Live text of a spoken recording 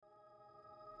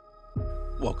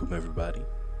Welcome, everybody.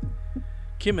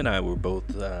 Kim and I were both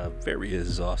very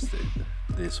exhausted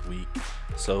this week.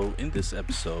 So, in this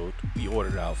episode, we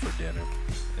ordered out for dinner,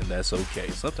 and that's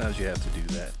okay. Sometimes you have to do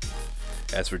that.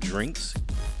 As for drinks,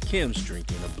 Kim's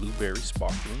drinking a blueberry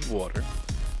sparkling water.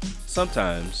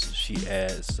 Sometimes she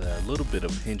adds a little bit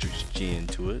of Hendrick's gin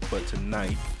to it, but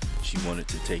tonight she wanted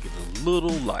to take it a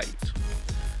little light.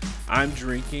 I'm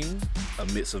drinking a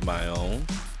mix of my own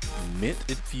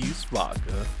mint-infused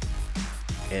vodka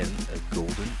and a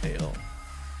golden ale.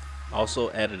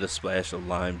 Also added a splash of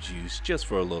lime juice just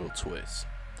for a little twist.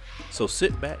 So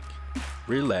sit back,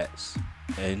 relax,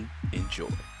 and enjoy.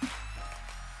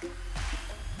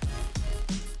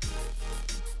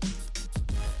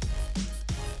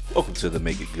 Welcome to the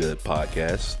Make It Good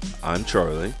podcast. I'm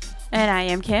Charlie. And I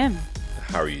am Kim.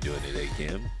 How are you doing today,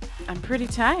 Kim? I'm pretty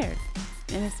tired,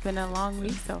 and it's been a long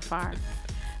week so far.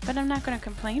 But I'm not going to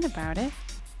complain about it.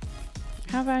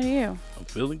 How about you? I'm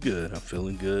feeling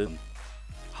good.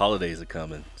 Holidays are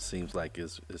coming. Seems like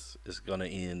it's going to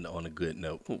end on a good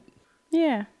note.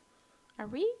 Yeah. Are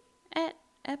we at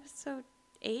episode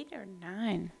 8 or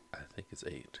 9? I think it's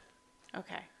 8.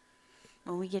 Okay.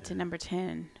 When we get to number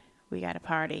 10, we got to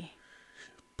party.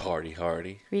 Party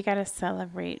hardy. We got to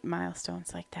celebrate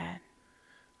milestones like that.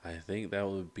 I think that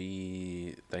would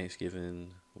be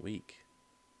Thanksgiving week.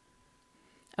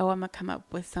 Oh, I'm going to come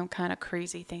up with some kind of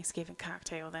crazy Thanksgiving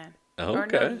cocktail then.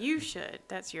 Okay. Or no, you should.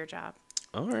 That's your job.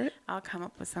 All right. I'll come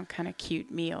up with some kind of cute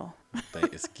meal.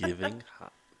 Thanksgiving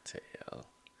cocktail.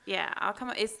 Yeah, I'll come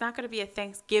up. It's not going to be a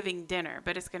Thanksgiving dinner,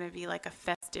 but it's going to be like a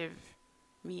festive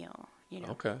meal, you know.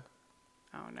 Okay.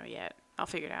 I don't know yet. I'll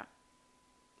figure it out.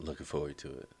 Looking forward to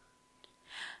it.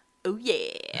 Oh,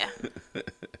 yeah.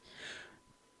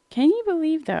 Can you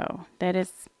believe, though, that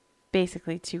it's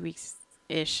basically 2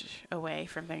 weeks-ish away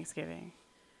from Thanksgiving?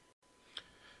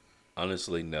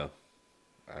 Honestly, no.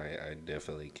 I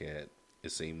definitely can't.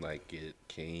 It seemed like it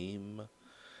came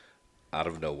out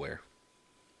of nowhere.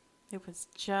 It was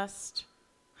just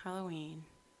Halloween.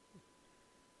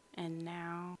 And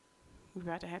now we're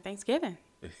about to have Thanksgiving.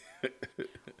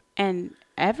 And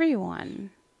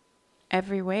everyone,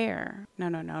 everywhere, no,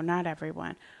 not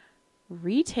everyone,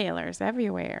 retailers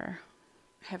everywhere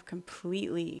have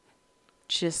completely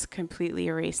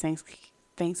erased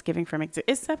Thanksgiving from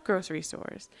except grocery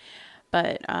stores.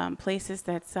 But places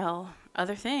that sell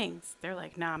other things, they're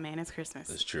like, nah, man, it's Christmas.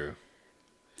 That's true.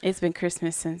 It's been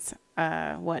Christmas since,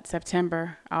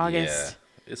 September, August.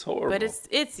 Yeah, it's horrible. But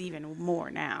it's even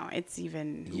more now. It's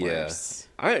even worse.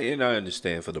 I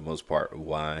understand for the most part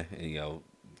why. And,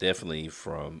 definitely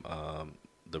from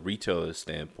the retailer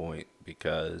standpoint,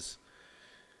 because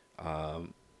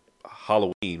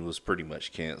Halloween was pretty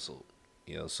much canceled.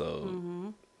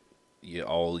 So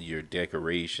all your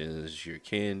decorations, your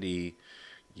candy,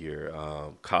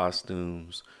 your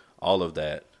costumes, all of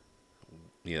that,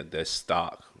 that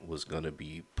stock was going to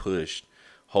be pushed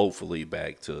hopefully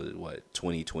back to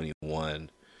 2021.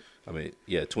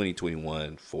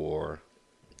 2021 for,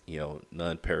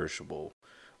 non-perishable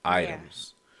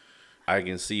items. Yeah. I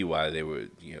can see why they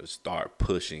would, start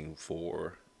pushing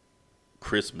for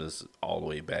Christmas all the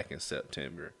way back in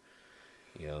September,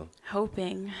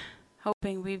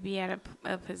 Hoping we'd be at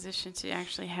a position to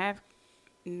actually have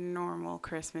normal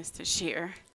Christmas this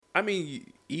year. I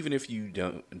mean, even if you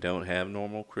don't have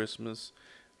normal Christmas,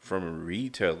 from a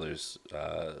retailer's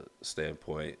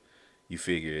standpoint, you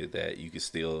figure that you could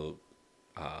still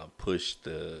push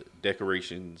the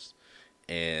decorations,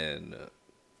 and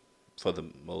for the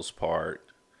most part,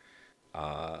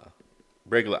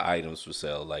 regular items for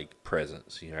sale, like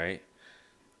presents, right?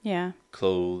 Yeah.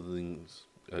 Clothes,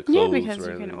 yeah, because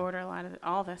you can order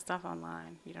all that stuff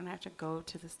online. You don't have to go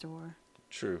to the store.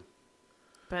 True.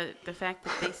 But the fact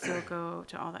that they still go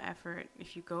to all the effort,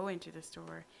 if you go into the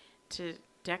store, to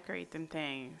decorate them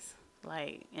things,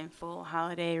 like in full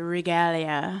holiday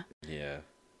regalia. Yeah.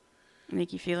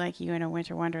 Make you feel like you're in a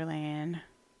winter wonderland.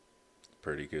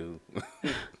 Pretty cool.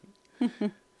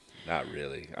 Not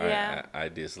really. Yeah. I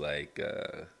just like,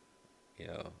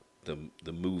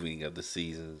 the moving of the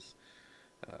seasons.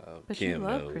 But Kim you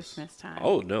love knows. Christmas time.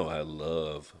 Oh, no, I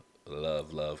love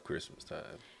Christmas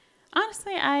time.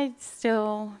 Honestly, I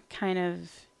still kind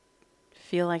of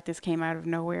feel like this came out of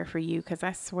nowhere for you, because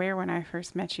I swear when I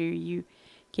first met you, you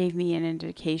gave me an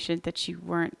indication that you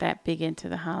weren't that big into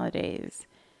the holidays.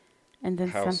 And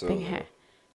then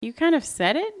you kind of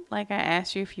said it, like I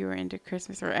asked you if you were into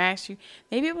Christmas, or asked you,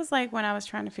 maybe it was like when I was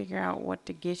trying to figure out what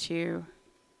to get you.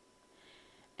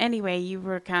 Anyway, you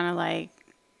were kind of like,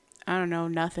 I don't know,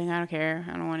 nothing, I don't care,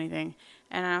 I don't want anything.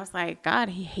 And I was like, God,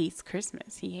 he hates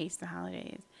Christmas. He hates the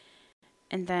holidays.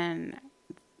 And then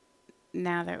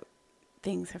now that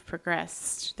things have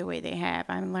progressed the way they have,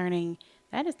 I'm learning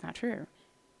that is not true.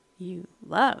 You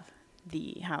love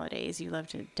the holidays. You love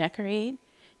to decorate.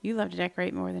 You love to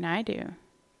decorate more than I do.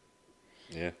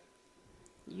 Yeah.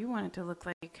 You want it to look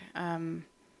like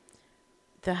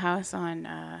the house on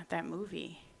that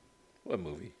movie. What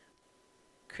movie?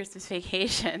 Christmas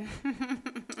Vacation.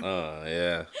 Oh,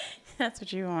 yeah. That's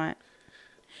what you want.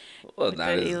 Well, With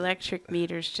not the as electric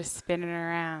meters just spinning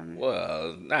around.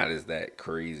 well, not as that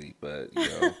crazy, but you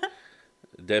know,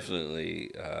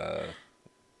 definitely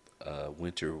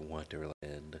Winter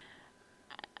Wonderland.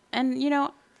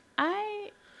 And,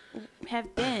 I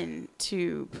have been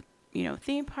to,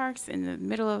 theme parks in the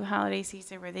middle of the holiday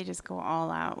season where they just go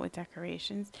all out with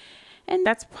decorations. And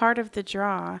that's part of the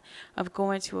draw of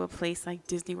going to a place like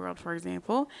Disney World, for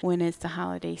example, when it's the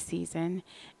holiday season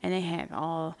and they have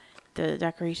all the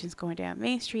decorations going down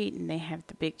Main Street and they have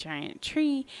the big giant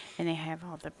tree and they have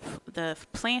all the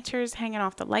planters hanging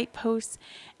off the light posts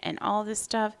and all this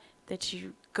stuff that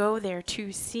you go there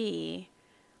to see.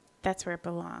 That's where it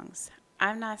belongs.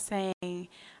 I'm not saying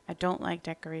I don't like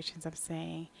decorations. I'm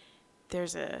saying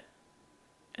there's a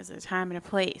time and a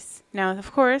place. Now,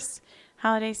 of course,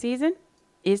 holiday season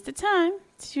is the time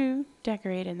to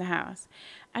decorate in the house.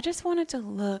 I just wanted to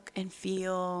look and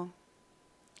feel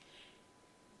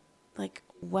like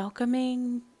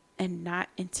welcoming and not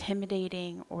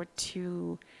intimidating or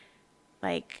too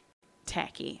like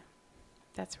tacky.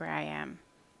 That's where I am.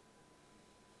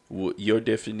 Your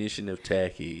definition of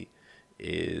tacky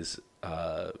is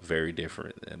very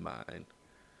different than mine.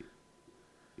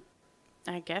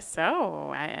 I guess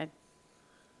so. I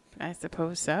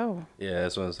suppose so. Yeah,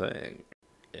 that's what I'm saying.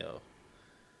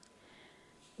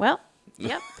 Well,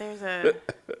 yep,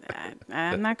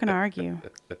 I'm not going to argue.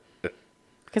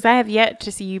 Because I have yet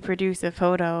to see you produce a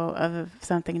photo of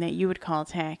something that you would call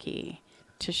tacky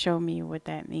to show me what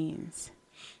that means.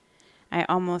 I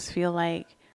almost feel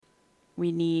like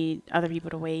we need other people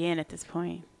to weigh in at this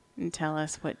point and tell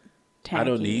us what tacky I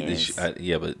don't need is. but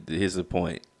here's the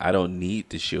point. I don't need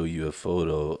to show you a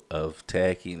photo of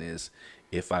tackiness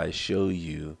if I show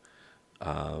you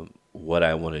what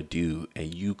I want to do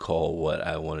and you call what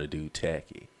I want to do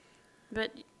tacky.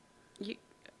 But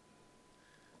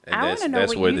And I want to know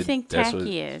what you think that's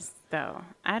tacky is, though.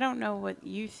 I don't know what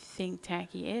you think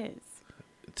tacky is.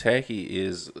 Tacky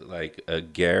is like a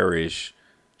garish,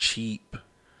 cheap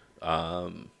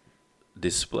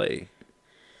display.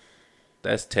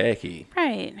 That's tacky.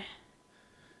 Right.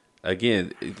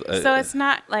 Again, so it's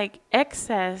not like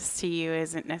excess to you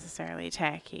isn't necessarily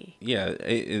tacky. Yeah,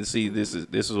 and see, this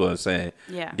is what I'm saying.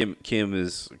 Yeah.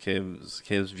 Kim's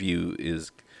view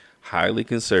is highly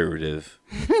conservative,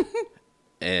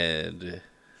 and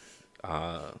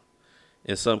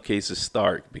in some cases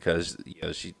stark because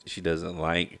she doesn't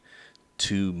like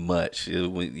too much.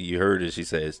 When you heard her, she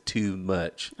says too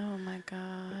much. Oh my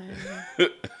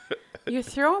God. You're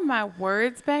throwing my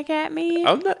words back at me?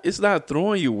 I'm not. It's not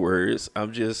throwing you words.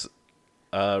 I'm just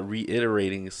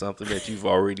reiterating something that you've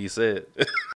already said.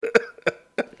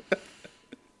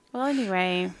 Well,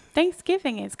 anyway,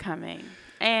 Thanksgiving is coming.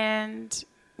 And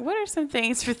what are some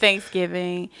things for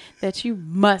Thanksgiving that you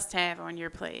must have on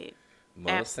your plate?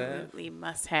 Absolutely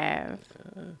must have.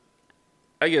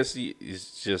 I guess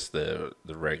it's just the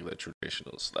regular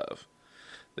traditional stuff.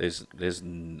 There's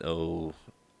no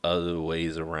other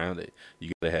ways around it.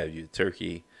 You gotta have your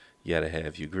turkey, you gotta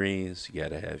have your greens, you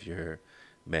gotta have your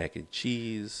mac and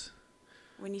cheese.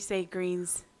 When you say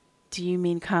greens, do you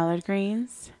mean collard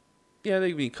greens? Yeah, they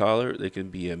can be collard. They can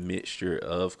be a mixture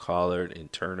of collard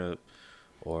and turnip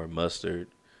or mustard.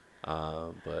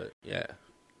 But yeah.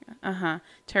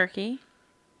 Turkey.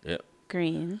 Yep.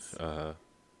 Greens.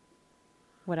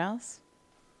 What else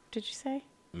did you say?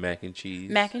 Mac and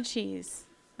cheese. Mac and cheese.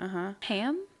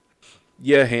 Ham?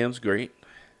 Yeah, ham's great.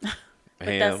 But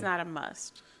that's not a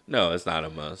must. No, it's not a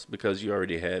must because you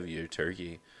already have your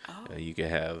turkey. Oh. You can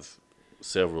have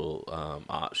several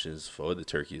options for the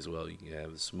turkey as well. You can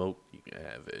have it smoked. You can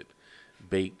have it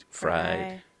baked,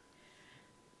 fried.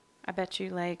 I bet you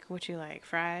like what you like,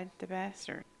 fried the best,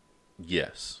 or?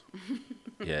 Yes.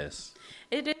 Yes.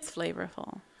 It is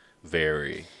flavorful.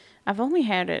 Very. I've only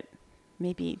had it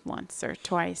maybe once or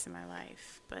twice in my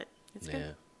life, but it's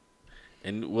good.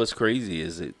 And what's crazy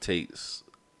is it takes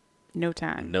no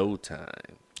time.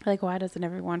 Like, why doesn't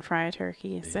everyone fry a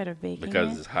turkey instead of baking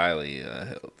because it? it's highly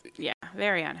unhealthy. Yeah,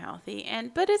 very unhealthy.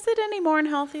 But is it any more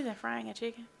unhealthy than frying a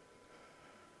chicken?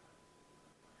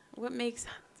 What makes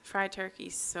fried turkey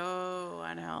so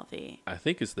unhealthy? I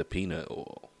think it's the peanut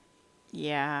oil.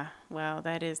 Yeah, well,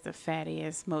 that is the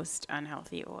fattiest, most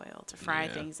unhealthy oil to fry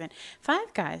Yeah. things in.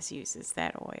 Five Guys uses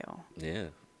that oil. Yeah.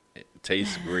 It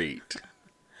tastes great.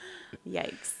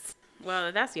 Yikes.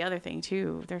 Well, that's the other thing,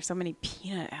 too. There's so many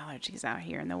peanut allergies out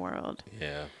here in the world.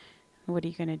 Yeah. What are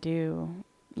you going to do?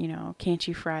 You know, can't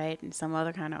you fry it in some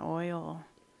other kind of oil?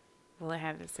 Will it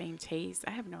have the same taste?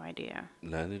 I have no idea.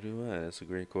 Neither do I. That's a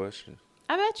great question.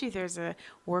 I bet you there's a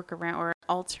workaround or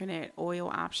alternate oil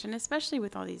option, especially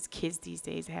with all these kids these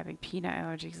days having peanut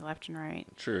allergies left and right.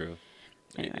 True.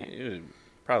 Anyway.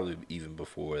 Probably even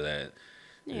before that,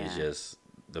 it's Yeah. just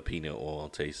the peanut oil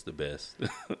tastes the best.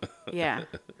 Yeah.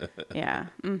 Yeah.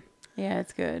 Yeah,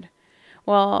 it's good.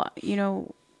 Well, you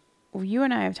know, you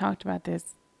and I have talked about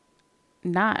this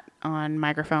not on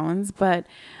microphones, but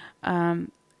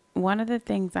one of the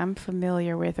things I'm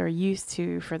familiar with or used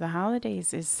to for the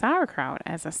holidays is sauerkraut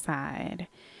as a side.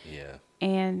 Yeah.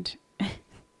 And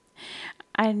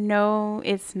I know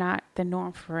it's not the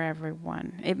norm for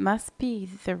everyone. It must be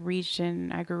the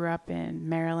region I grew up in,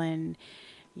 Maryland,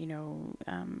 you know,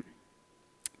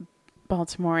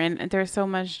 Baltimore, and there's so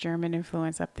much German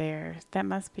influence up there. That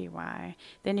must be why.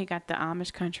 Then you got the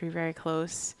Amish country very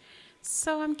close.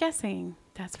 So I'm guessing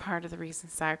that's part of the reason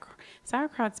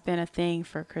sauerkraut's been a thing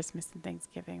for Christmas and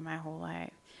Thanksgiving my whole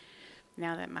life.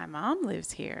 Now that my mom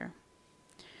lives here,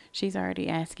 she's already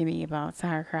asking me about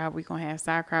sauerkraut. We're going to have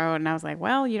sauerkraut. And I was like,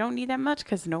 well, you don't need that much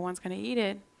because no one's going to eat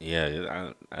it.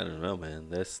 Yeah. I don't know, man.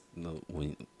 That's no,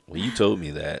 when you told me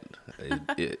that,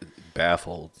 it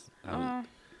baffled.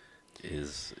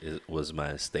 It was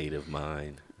my state of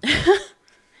mind.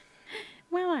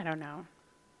 Well, I don't know.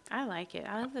 I like it.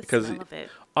 I love the 'Cause smell of it.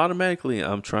 Automatically,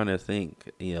 I'm trying to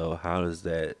think. How does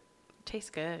that Tastes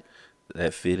good.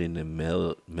 fit in the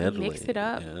medley? Mix it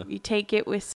up. Yeah. You take it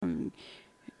with some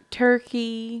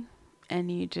turkey and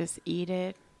you just eat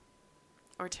it.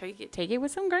 Or take it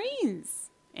with some greens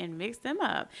and mix them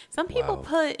up. Some people Wow.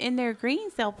 put in their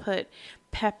greens, they'll put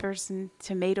peppers and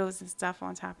tomatoes and stuff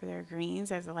on top of their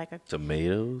greens as like a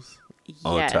Tomatoes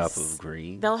on top yes. of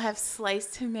greens. They'll have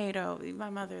sliced tomato.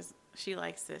 My she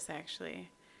likes this actually.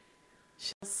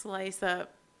 She'll slice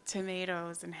up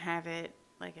tomatoes and have it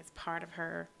like it's part of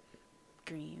her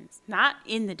greens. Not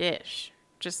in the dish,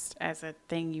 just as a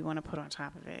thing you want to put on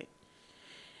top of it.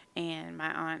 And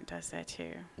my aunt does that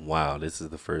too. Wow, this is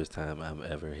the first time I'm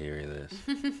ever hearing this.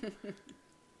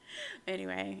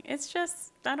 Anyway, it's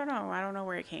just, I don't know. I don't know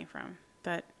where it came from.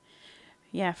 But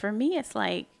yeah, for me, it's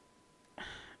like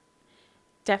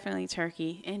definitely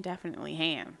turkey and definitely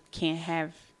ham.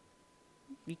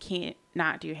 You can't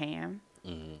not do ham.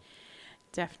 Mm-hmm.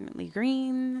 Definitely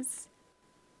greens,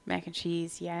 mac and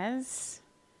cheese, yes.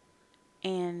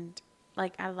 And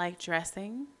like I like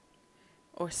dressing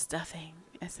or stuffing,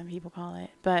 as some people call it.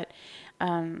 But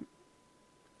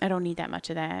I don't need that much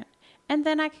of that. And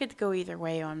then I could go either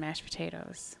way on mashed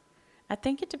potatoes. I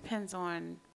think it depends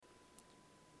on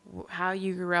how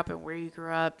you grew up and where you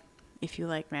grew up, if you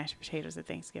like mashed potatoes at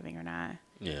Thanksgiving or not.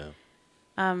 Yeah.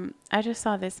 I just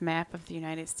saw this map of the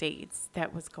United States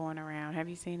that was going around. Have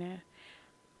you seen it?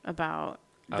 About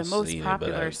the I've most seen it,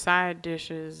 popular side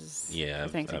dishes. Yeah,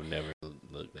 for Thanksgiving. I've never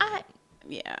looked at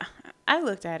it. I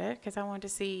looked at it because I wanted to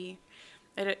see.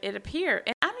 It appeared,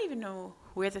 and I don't even know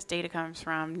where this data comes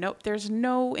from. Nope, there's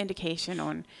no indication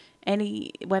on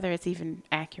whether it's even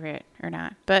accurate or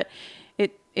not. But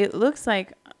it looks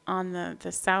like on the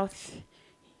southeastern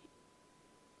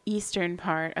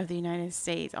part of the United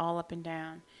States, all up and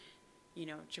down,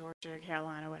 Georgia,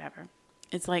 Carolina, whatever.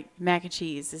 It's like mac and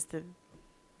cheese is the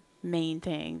main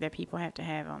thing that people have to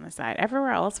have on the side.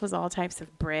 Everywhere else was all types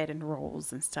of bread and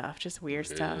rolls and stuff, just weird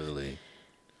stuff. Really?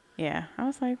 Yeah, I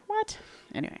was like, what?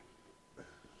 Anyway,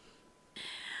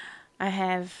 I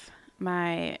have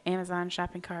my Amazon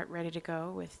shopping cart ready to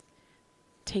go with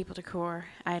table decor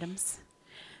items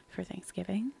for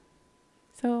Thanksgiving.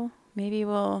 So maybe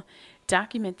we'll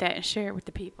document that and share it with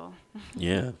the people.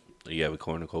 Yeah. You have a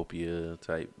cornucopia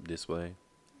type display?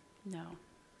 No.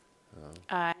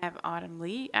 I have autumn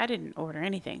leaves. I didn't order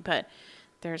anything, but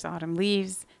there's autumn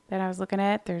leaves that I was looking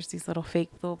at. There's these fake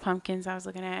little pumpkins I was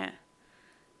looking at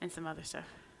and some other stuff.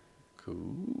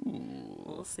 Cool.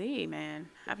 We'll see, man.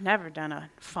 I've never done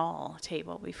a fall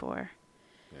table before.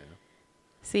 Yeah.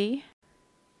 See?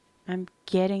 I'm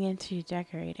getting into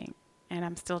decorating, and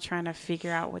I'm still trying to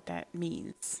figure out what that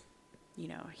means,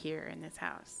 here in this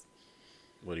house.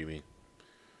 What do you mean?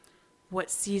 What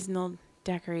seasonal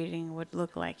decorating would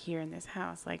look like here in this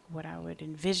house, like what I would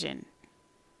envision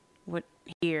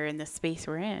here in the space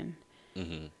we're in.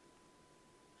 Mm-hmm.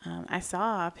 I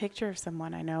saw a picture of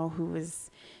someone I know who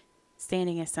was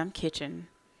standing in some kitchen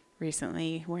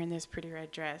recently wearing this pretty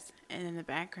red dress. And in the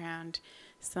background,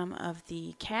 some of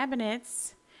the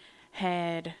cabinets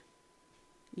had,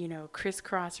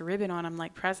 crisscross ribbon on them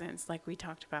like presents, like we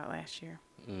talked about last year.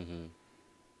 Mm-hmm.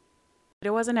 But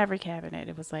it wasn't every cabinet.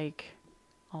 It was like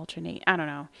alternate. I don't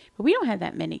know. But we don't have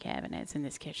that many cabinets in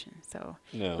this kitchen, so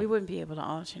we wouldn't be able to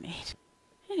alternate.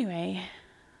 Anyway,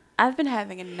 I've been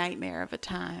having a nightmare of a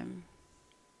time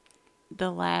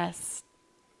the last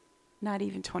not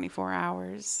even 24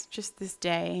 hours, just this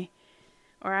day.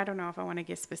 Or I don't know if I want to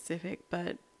get specific,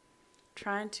 but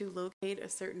trying to locate a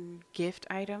certain gift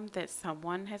item that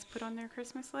someone has put on their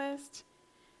Christmas list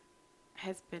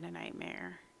has been a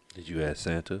nightmare. Did you ask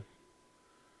Santa?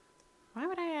 Why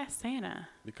would I ask Santa?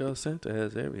 Because Santa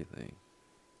has everything.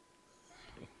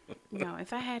 No,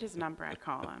 if I had his number, I'd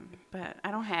call him. But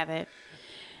I don't have it.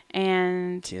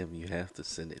 And Kim, you have to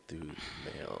send it through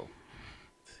mail.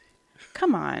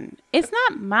 Come on. It's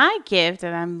not my gift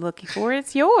that I'm looking for.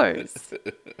 It's yours.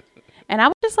 And I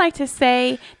would just like to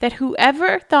say that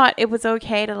whoever thought it was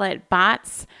okay to let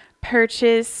bots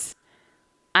purchase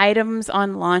items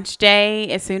on launch day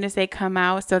as soon as they come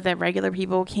out so that regular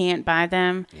people can't buy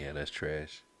them. Yeah, that's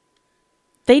trash.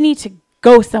 They need to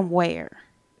go somewhere.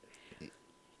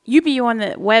 You be on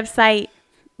the website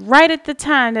right at the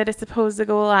time that it's supposed to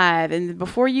go live. And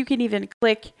before you can even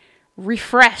click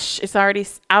refresh, it's already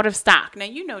out of stock. Now,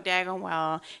 daggone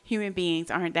well, human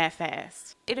beings aren't that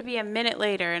fast. It'll be a minute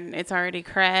later and it's already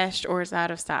crashed or it's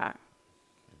out of stock.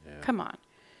 Yeah. Come on.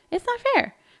 It's not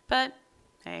fair. But,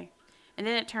 hey. And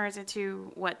then it turns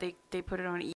into what they put it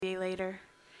on eBay later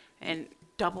and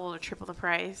double or triple the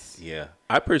price. Yeah.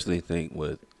 I personally think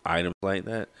with items like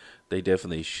that, they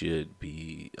definitely should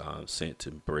be sent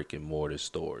to brick and mortar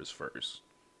stores first.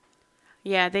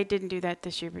 Yeah, they didn't do that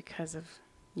this year because of,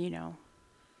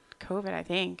 COVID, I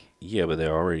think. Yeah, but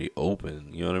they're already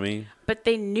open. You know what I mean? But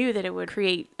they knew that it would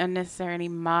create unnecessarily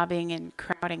mobbing and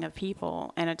crowding of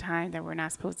people in a time that we're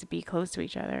not supposed to be close to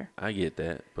each other. I get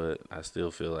that, but I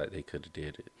still feel like they could have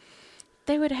did it.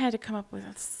 They would have had to come up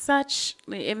with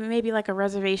maybe like a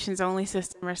reservations only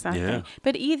system or something. Yeah.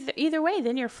 But either way,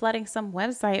 then you're flooding some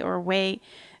website or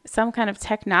some kind of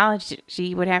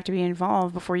technology would have to be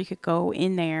involved before you could go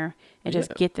in there and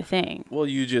just get the thing. Well,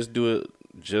 you just do it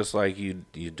just like you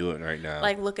do it right now.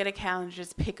 Like look at a calendar,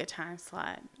 just pick a time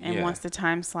slot. And once the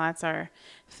time slots are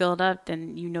filled up,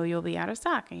 then you'll be out of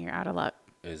stock and you're out of luck.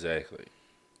 Exactly.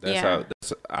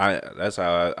 That's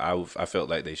how I felt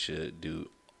like they should do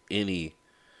any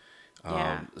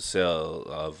sale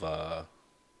of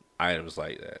items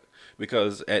like that.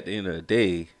 Because at the end of the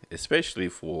day, especially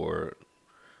for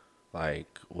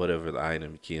like whatever the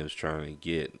item Kim's trying to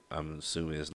get, I'm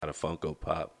assuming it's not a Funko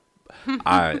Pop.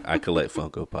 I collect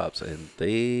Funko Pops and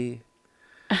they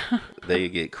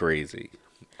get crazy.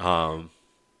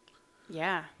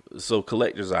 Yeah. So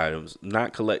collector's items,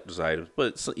 not collector's items,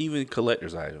 but even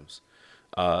collector's items.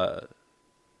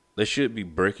 There should be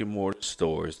brick and mortar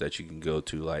stores that you can go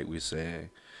to, like we're saying.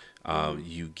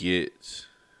 You get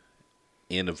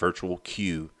in a virtual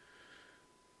queue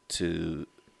to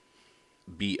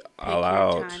be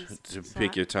allowed to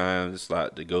pick your time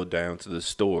slot to go down to the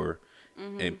store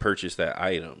and purchase that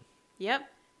item. Yep.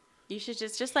 You should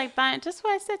just like buying, just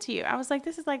what I said to you. I was like,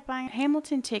 this is like buying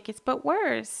Hamilton tickets, but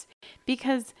worse,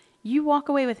 because you walk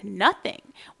away with nothing.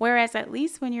 Whereas at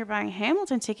least when you're buying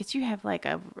Hamilton tickets, you have like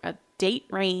a date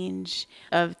range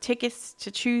of tickets to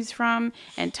choose from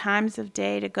and times of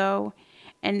day to go.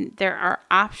 And there are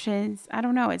options. I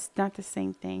don't know. It's not the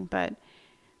same thing, but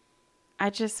I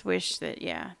just wish that,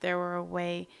 there were a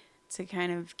way to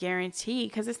kind of guarantee,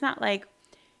 because it's not like,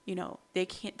 they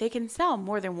can sell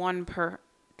more than one per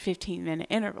 15-minute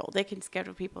interval. They can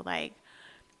schedule people like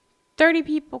 30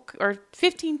 people or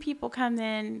 15 people come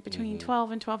in between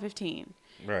 12 and 12:15.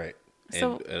 Right.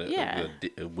 So,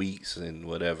 weeks and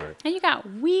whatever. And you got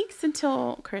weeks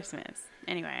until Christmas.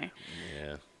 Anyway.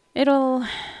 Yeah. It'll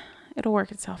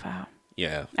work itself out.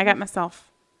 Yeah. I got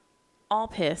myself all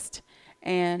pissed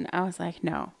and I was like,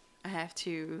 no, I have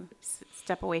to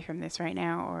step away from this right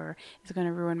now or it's going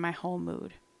to ruin my whole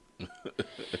mood.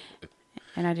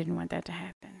 And I didn't want that to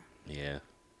happen. Yeah.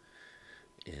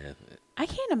 Yeah. I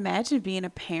can't imagine being a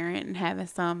parent and having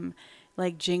some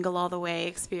like Jingle All the Way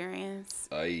experience.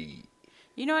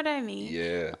 You know what I mean?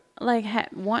 Yeah. Like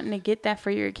wanting to get that for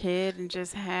your kid and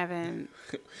just having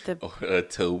a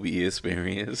Toby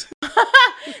experience.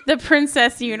 The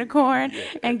princess unicorn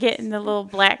and getting the little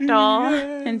black doll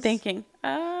and thinking,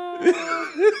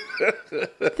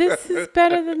 this is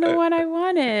better than the one I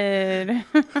wanted.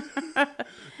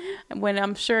 When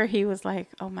I'm sure he was like,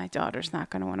 oh, my daughter's not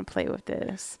going to want to play with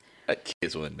this.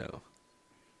 Kids wouldn't know.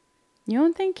 You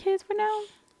don't think kids would know?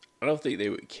 I don't think they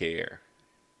would care.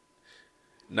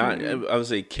 Not, I would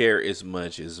say care as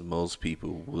much as most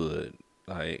people would.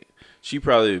 Like, she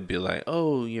probably would be like,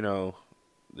 oh,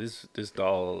 this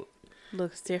doll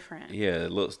Looks different. yeah,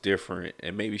 it looks different.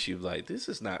 And maybe she was like, this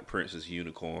is not Princess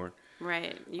Unicorn.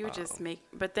 Right. You would just make,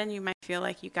 but then you might feel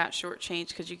like you got shortchanged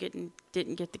because you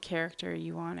didn't get the character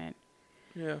you wanted.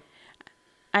 Yeah.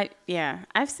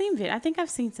 I've seen I think I've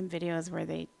seen some videos where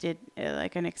they did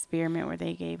like an experiment where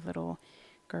they gave little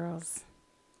girls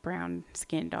brown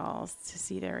skin dolls to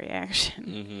see their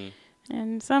reaction. Mm-hmm.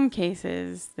 In some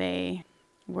cases, they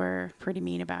were pretty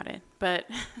mean about it, but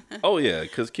Oh, yeah,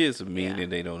 because kids are mean Yeah.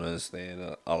 and they don't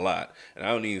understand a lot. And I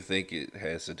don't even think it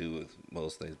has to do with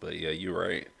most things. But, yeah, you're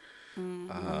right.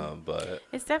 But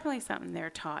it's definitely something they're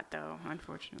taught, though,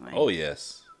 unfortunately. oh,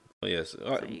 yes. Oh, yes.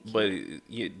 you But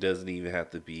it doesn't even have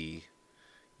to be,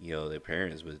 their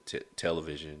parents with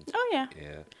television. Oh, yeah.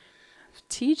 Yeah,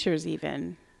 Teachers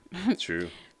even. true.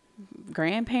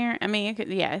 Grandparent. I mean,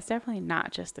 it's definitely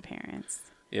not just the parents.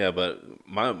 Yeah, but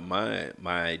my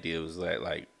idea was that,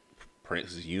 like,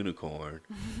 Princess Unicorn,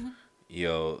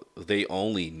 they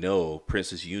only know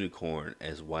Princess Unicorn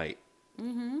as white.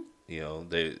 Mm-hmm.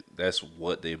 That's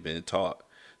what they've been taught.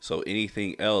 So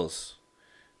anything else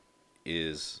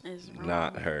is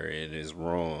not wrong. her and is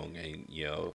wrong. And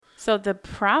So the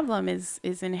problem is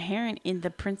inherent in the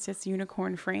Princess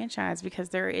Unicorn franchise because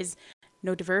there is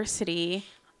no diversity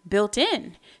built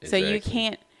in. So you Exactly.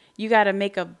 can't. You got to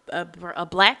make a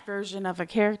black version of a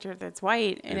character that's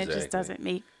white, and it just Exactly. doesn't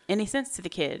make any sense to the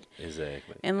kid.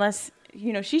 exactly. Unless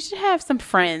she should have some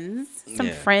friends,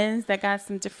 Yeah. that got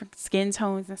some different skin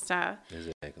tones and stuff.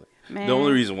 Exactly. Man. The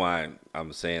only reason why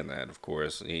I'm saying that, of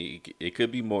course, it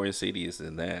could be more insidious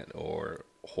than that or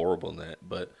horrible than that.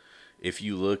 But if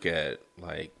you look at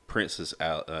like Princess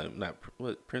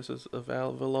Princess of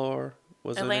Alvalar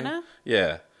was her name? Elena?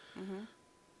 Yeah.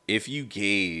 If you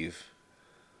gave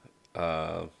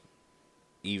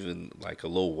even like a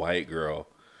little white girl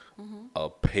a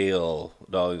pale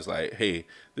dog, is like, hey,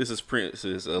 this is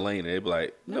Princess Elena, they'd be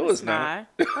like, no, it's not.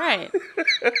 Right.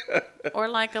 Or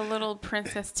like a little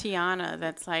Princess Tiana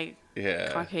that's like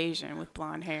Yeah. Caucasian with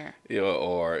blonde hair.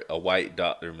 Or a white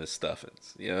Dr. Miss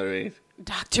Stuffins. You know what I mean?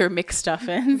 Dr.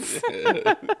 McStuffins.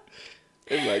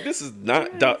 It's like, this is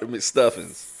not Dr.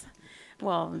 McStuffins,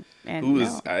 Well, and who no.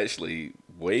 is actually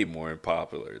way more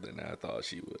popular than I thought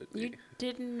she would be. You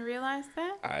didn't realize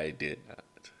that? I did not.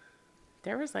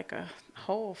 There was like a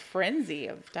whole frenzy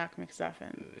of Doc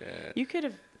McStuffins. Yeah. You could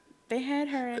have. They had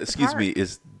her at the Excuse me, park.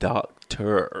 it's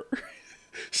Doctor.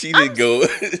 She didn't go.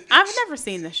 I've never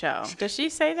seen the show. Does she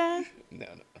say that? No.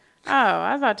 Oh,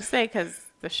 I was about to say because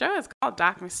the show is called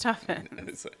Doc McStuffins.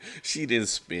 It's like, she didn't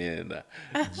spend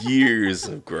years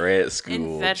of grad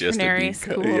school veterinary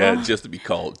school. just to be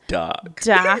called Doc.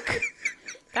 Doc.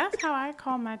 That's how I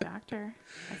call my doctor.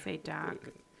 I say Doc.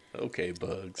 Okay,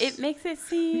 Bugs. It makes it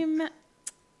seem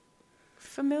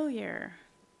familiar.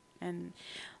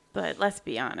 But let's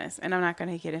be honest, and I'm not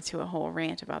going to get into a whole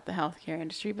rant about the healthcare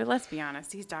industry, but let's be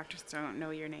honest, these doctors don't know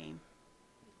your name.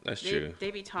 That's true.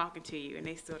 They be talking to you and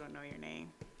they still don't know your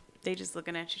name. They just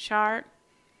looking at your chart,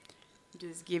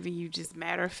 just giving you just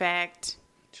matter of fact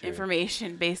True.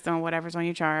 information based on whatever's on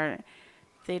your chart.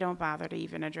 They don't bother to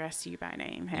even address you by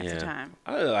name half the time.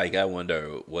 I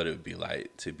wonder what it would be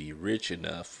like to be rich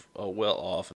enough or well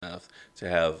off enough to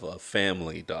have a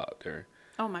family doctor.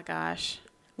 Oh my gosh.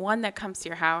 One that comes to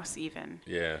your house even.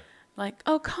 Yeah. Like,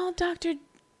 oh, call Dr.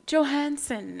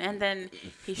 Johansson. And then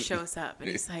he shows up and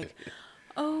he's like,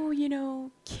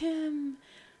 oh, Kim,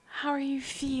 how are you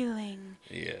feeling?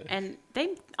 Yeah. And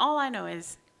all I know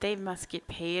is they must get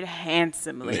paid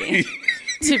handsomely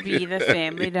to be the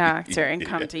family doctor and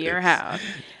come to your house.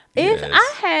 If Yes.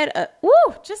 I had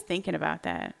just thinking about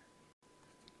that.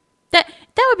 That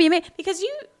would be amazing because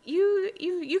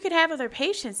you could have other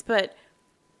patients, but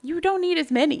you don't need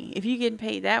as many if you get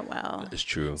paid that well. It's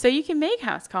true. So you can make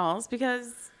house calls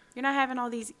because you're not having all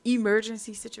these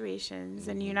emergency situations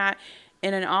and you're not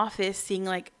in an office seeing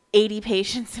like 80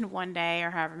 patients in one day or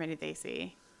however many they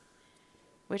see,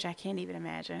 which I can't even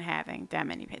imagine having that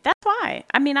many patients. That's why.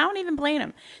 I mean, I don't even blame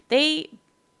them. They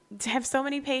have so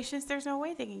many patients, there's no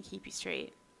way they can keep you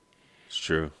straight. It's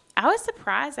true. I was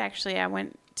surprised, actually. I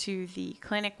went to the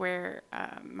clinic where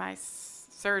my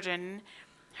surgeon,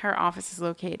 her office is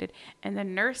located, and the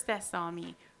nurse that saw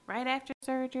me right after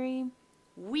surgery,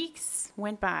 weeks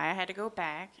went by. I had to go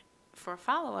back for a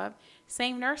follow-up.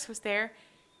 Same nurse was there.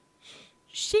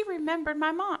 She remembered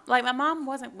my mom. Like, my mom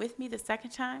wasn't with me the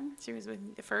second time. She was with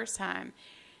me the first time.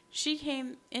 She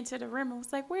came into the room and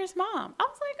was like, where's Mom? I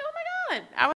was like, oh, my God.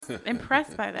 I was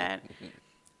impressed by that.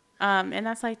 And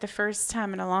that's like the first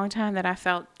time in a long time that I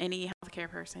felt any healthcare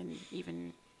person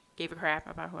even gave a crap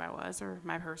about who I was or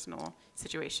my personal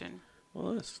situation.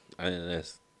 Well,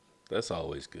 that's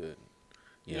always good,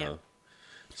 you Yeah. know.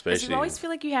 Because you Especially, always feel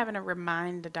like you having to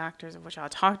remind the doctors of what y'all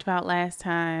talked about last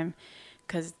time,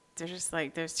 because they're just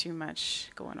like there's too much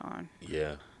going on.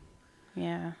 yeah,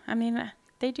 Yeah, I mean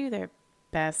they do their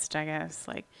best, I guess,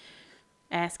 like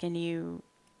asking you,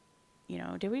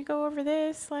 did we go over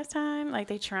this last time? Like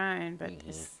they trying, but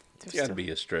it's there's got to still. be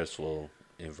a stressful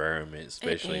environment, It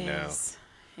especially now. is.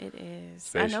 It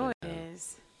is. I know Especially it now.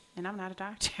 is. And I'm not a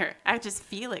doctor. I just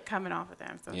feel it coming off of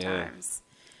them Yeah. sometimes.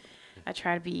 I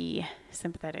try to be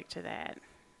sympathetic to that.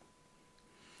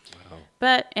 Wow.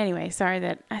 But anyway, sorry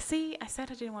that I said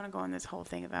I didn't want to go on this whole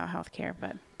thing about healthcare,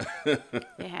 but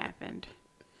it happened.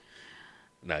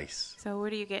 Nice. So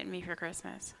what are you getting me for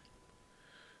Christmas?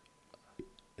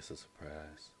 It's a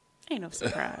surprise. Ain't no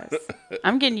surprise.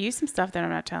 I'm getting you some stuff that I'm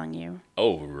not telling you.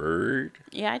 Oh, word.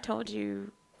 Yeah, I told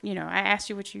you, I asked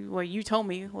you you told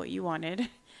me what you wanted.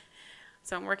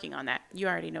 So I'm working on that. You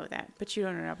already know that, but you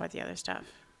don't know about the other stuff.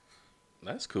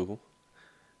 That's cool.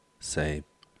 Same.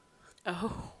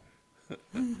 Oh.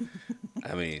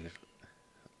 I mean,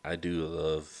 I do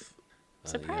love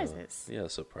Surprises.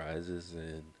 Surprises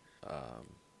and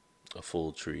a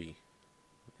full tree.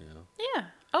 Yeah.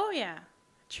 Oh, yeah.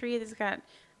 Tree that's got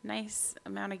nice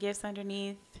amount of gifts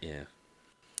underneath. Yeah.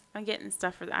 I'm getting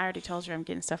stuff I already told you I'm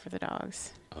getting stuff for the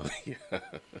dogs. Oh yeah.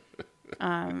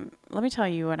 Let me tell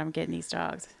you what I'm getting these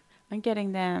dogs. I'm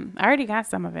getting them. I already got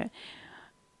some of it.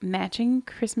 Matching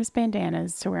Christmas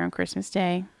bandanas to wear on Christmas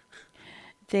Day.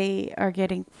 They are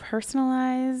getting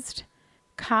personalized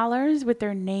collars with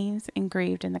their names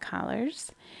engraved in the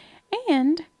collars.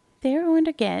 And they're going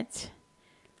to get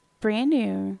brand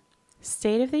new,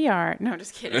 state-of-the-art. No,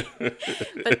 just kidding.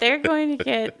 But they're going to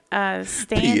get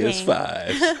standing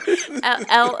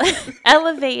PS5.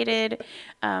 elevated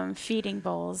feeding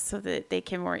bowls so that they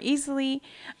can more easily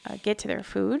get to their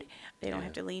food. They don't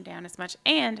have to lean down as much.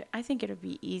 And I think it'll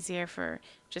be easier for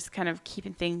just kind of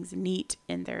keeping things neat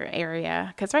in their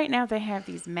area. Because right now they have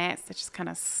these mats that just kind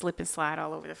of slip and slide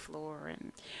all over the floor.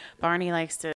 And Barney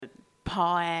likes to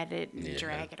paw at it and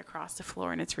drag it across the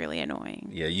floor. And it's really annoying.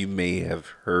 Yeah, you may have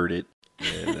heard it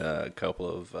in a couple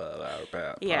of our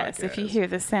podcasts. Yes, if you hear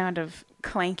the sound of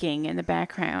clanking in the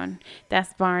background,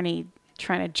 that's Barney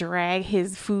trying to drag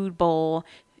his food bowl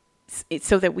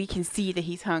so that we can see that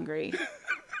he's hungry.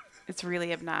 It's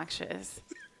really obnoxious.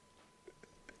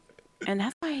 And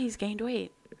that's why he's gained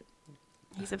weight.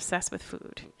 He's obsessed with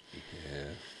food.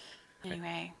 Yeah.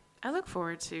 Anyway, I look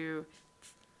forward to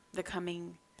the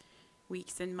coming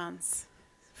weeks and months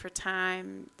for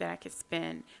time that I could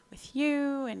spend with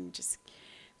you and just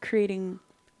creating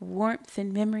warmth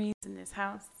and memories in this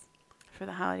house for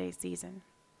the holiday season.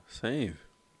 Same.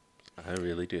 I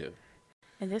really do.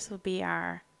 And this will be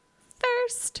our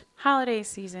first holiday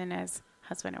season as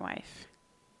husband and wife.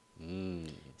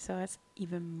 So it's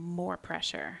even more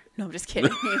pressure. No, I'm just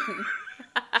kidding.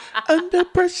 Under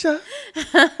pressure.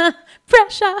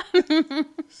 Pressure.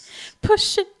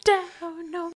 Push it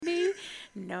down on me.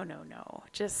 No.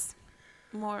 Just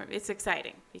more. It's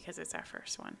exciting because it's our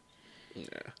first one. Yeah.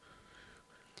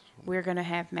 We're going to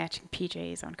have matching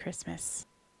PJs on Christmas.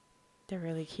 They're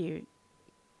really cute.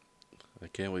 I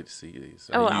can't wait to see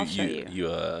these. I'll show you.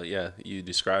 You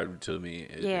described it to me.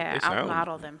 I'll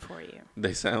model them for you.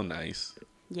 They sound nice.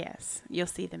 Yes, you'll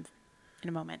see them in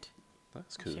a moment.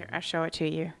 That's cool. I'll show it to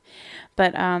you.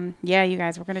 But you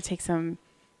guys, we're gonna take some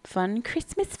fun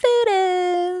Christmas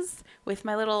photos with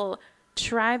my little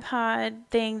tripod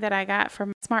thing that I got from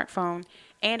my smartphone,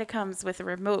 and it comes with a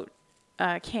remote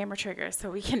camera trigger, so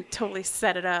we can totally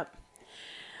set it up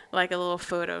like a little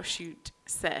photo shoot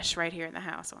sesh right here in the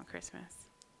house on Christmas.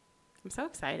 I'm so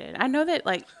excited. I know that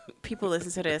like people listen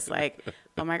to this like,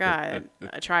 oh my God,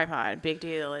 a tripod, big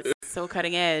deal. It's so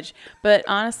cutting edge. But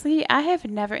honestly, I have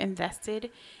never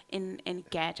invested in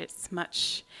gadgets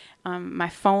much. My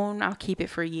phone, I'll keep it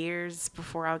for years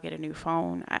before I'll get a new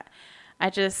phone. I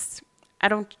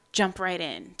don't jump right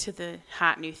in to the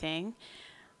hot new thing.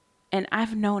 And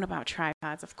I've known about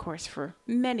tripods, of course, for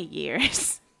many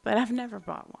years, but I've never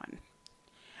bought one.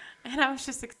 And I was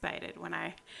just excited when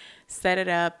I set it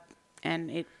up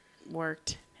and it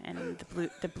worked, and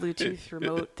the Bluetooth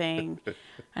remote thing.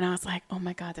 And I was like, oh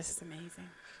my God, this is amazing.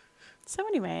 So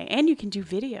anyway, and you can do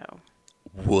video.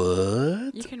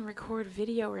 What? You can record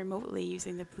video remotely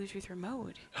using the Bluetooth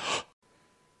remote.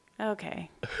 Okay.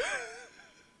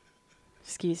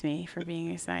 Excuse me for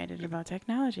being excited about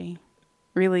technology.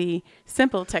 really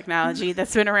simple technology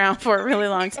that's been around for a really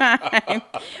long time.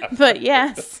 But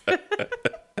yes,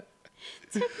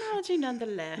 technology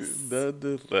nonetheless.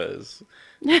 Nonetheless.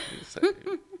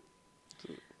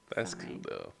 That's Fine. good,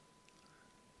 though.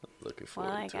 I'm looking Well,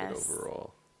 forward I to it guess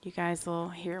overall. you guys will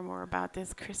hear more about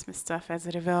this Christmas stuff as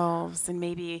it evolves, and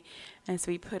maybe as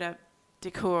we put up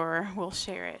decor, we'll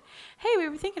share it. Hey, we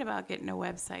were thinking about getting a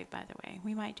website, by the way.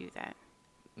 We might do that.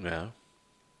 Yeah.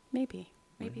 Maybe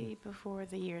before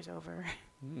the year's over,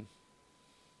 Mm.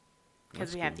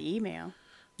 because That's we have cool. the email.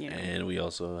 You know. And we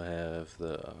also have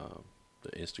the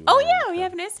Instagram. Oh yeah, we account.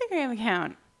 have an Instagram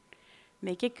account.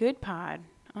 Make It Good Pod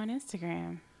on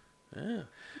Instagram. Yeah.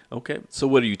 Okay. So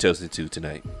what are you toasting to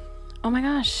tonight? Oh my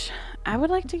gosh, I would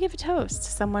like to give a toast to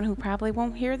someone who probably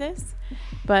won't hear this,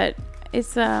 but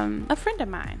it's a friend of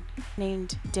mine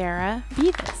named Dara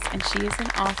Beavis, and she is an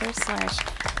author /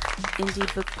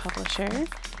 indie book publisher, Nice.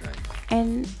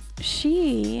 and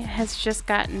she has just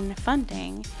gotten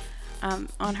funding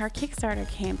on her Kickstarter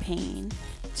campaign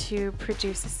to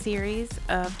produce a series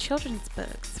of children's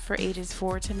books for ages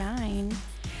 4 to 9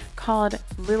 called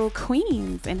Little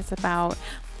Queens, and it's about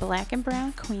black and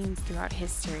brown queens throughout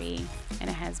history, and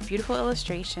it has beautiful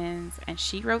illustrations, and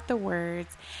she wrote the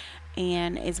words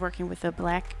and is working with a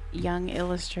black young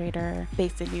illustrator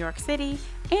based in New York City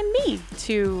and me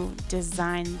to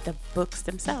design the books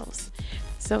themselves.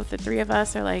 So the three of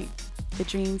us are like the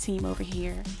dream team over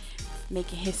here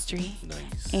making history.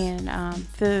 Nice. And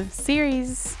the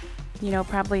series,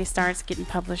 probably starts getting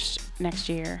published next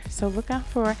year. So look out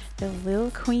for the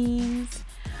Little Queens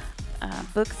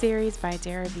book series by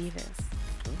Dara Beavis.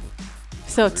 Oh,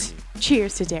 So pretty.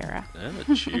 cheers to Dara.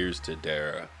 Cheers to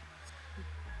Dara.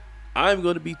 I'm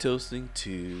going to be toasting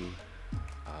to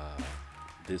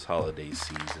this holiday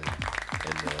season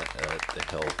and the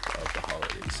health of the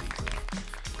holiday season.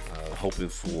 Hoping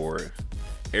for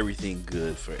everything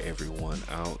good for everyone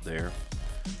out there,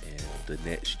 and the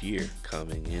next year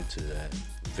coming into that.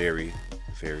 Very,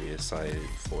 very excited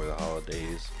for the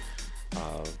holidays.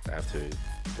 After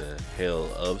the hell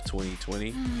of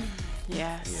 2020,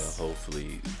 Yes.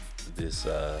 hopefully this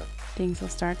Things will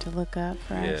start to look up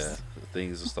for us.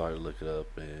 things will start to look up,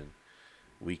 and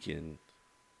we can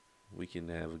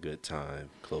have a good time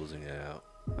closing it out.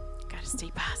 Gotta stay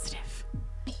positive.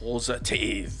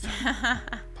 Positive.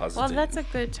 Positive. Well, that's a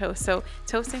good toast. So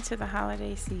toasting to the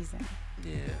holiday season.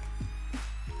 Yeah.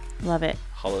 Love it.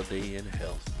 Holiday and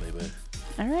health, baby.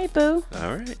 All right, boo.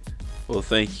 All right. Well,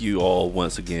 thank you all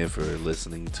once again for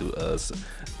listening to us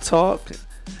talk.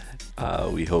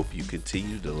 We hope you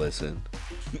continue to listen.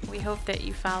 We hope that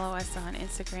you follow us on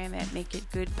Instagram at Make It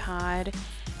Good Pod,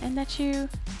 and that you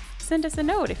send us a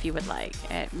note if you would like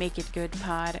at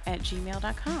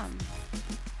makeitgoodpod@gmail.com,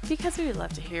 because we would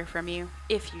love to hear from you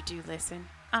if you do listen.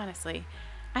 Honestly,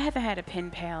 I haven't had a pen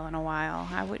pal in a while.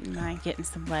 I wouldn't mind getting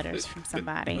some letters from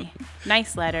somebody.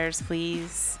 Nice letters,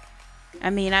 please. I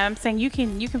mean, I'm saying you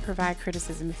can provide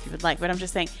criticism if you would like, but I'm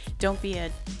just saying don't be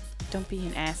an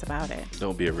ass about it.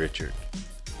 Don't be a Richard.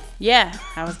 Yeah,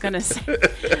 I was going to say,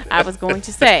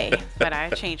 but I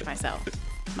changed myself.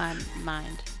 My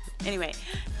mind. Anyway,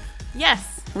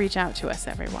 yes, reach out to us,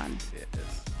 everyone.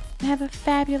 Yes. Have a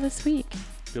fabulous week.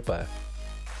 Goodbye.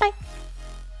 Bye.